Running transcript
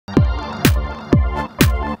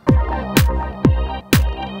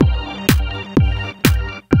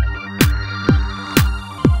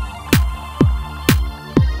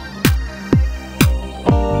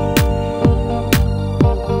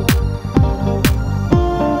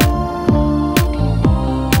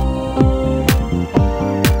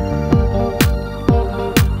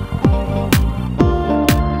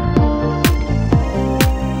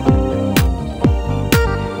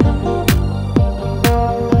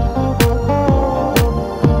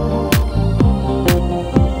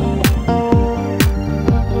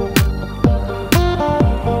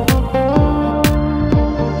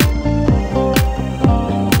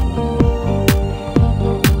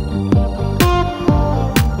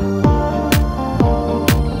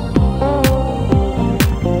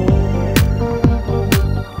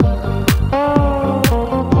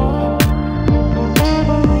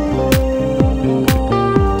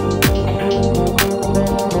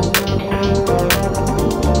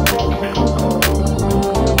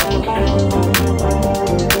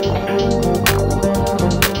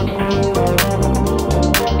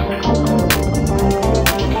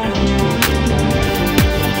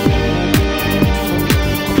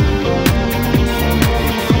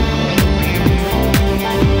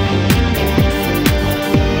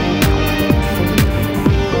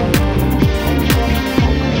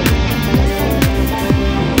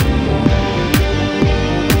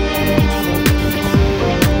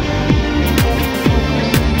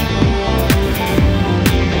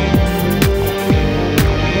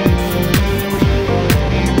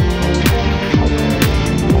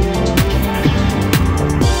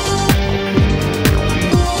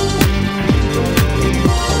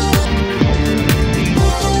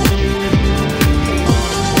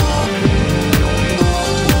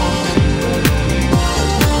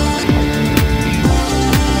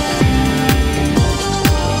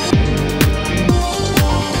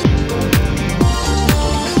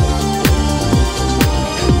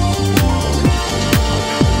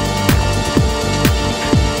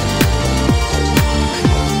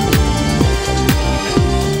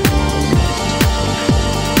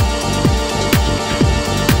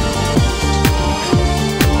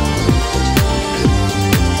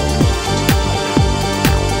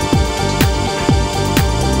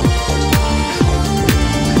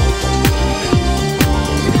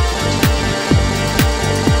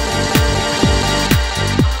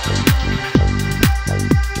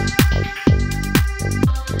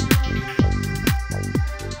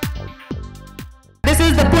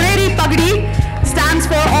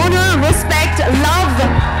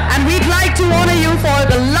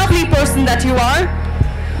that you are.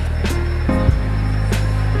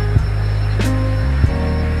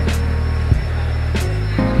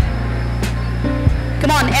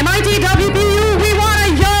 Come on, MITWPU, we want to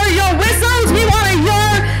hear your whistles. We want to hear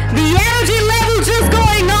the energy level just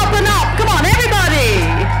going up and up. Come on, everybody.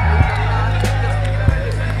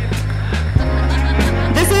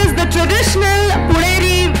 This is the traditional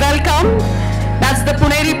Puneri welcome. That's the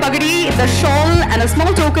Puneri pagadi, the shawl, and a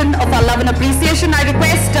small token of our love and appreciation. I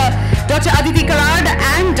request Dr. Aditi Karad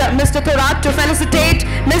and Mr. Thorat to felicitate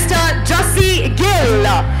Mr. Jassie Gill,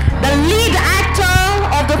 the lead actor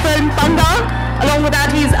of the film Panga. Along with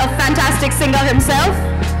that, he's a fantastic singer himself.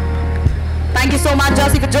 Thank you so much,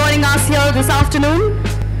 Jassie, for joining us here this afternoon.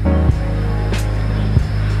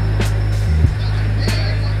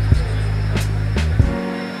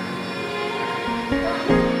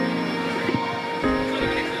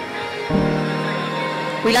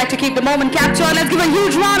 We like to keep the moment captured. Let's give a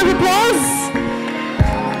huge round of applause.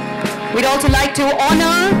 We'd also like to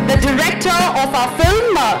honor the director of our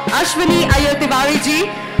film, Ashwini Iyer Tiwari ji.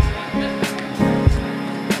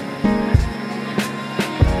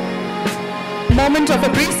 Moment of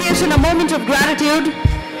appreciation, a moment of gratitude.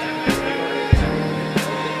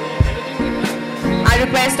 I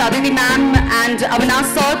request Aditi ma'am and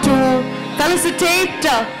Avinash sir to felicitate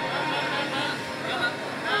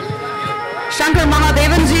Shankar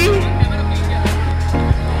Mahadevan ji.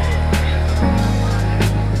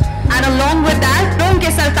 And along with that, Pranke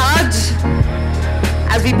Sartaj,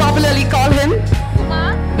 as we popularly call him.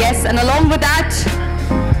 Yes, and along with that,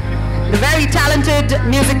 the very talented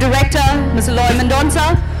music director, Mr. Loy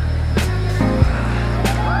Mendonca.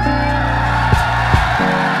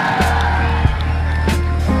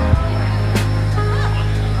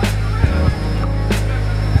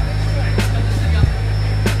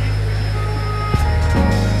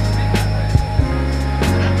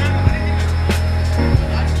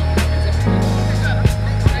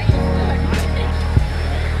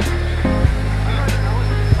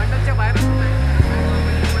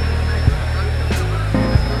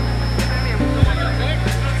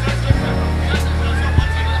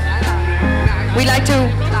 We like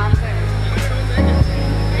to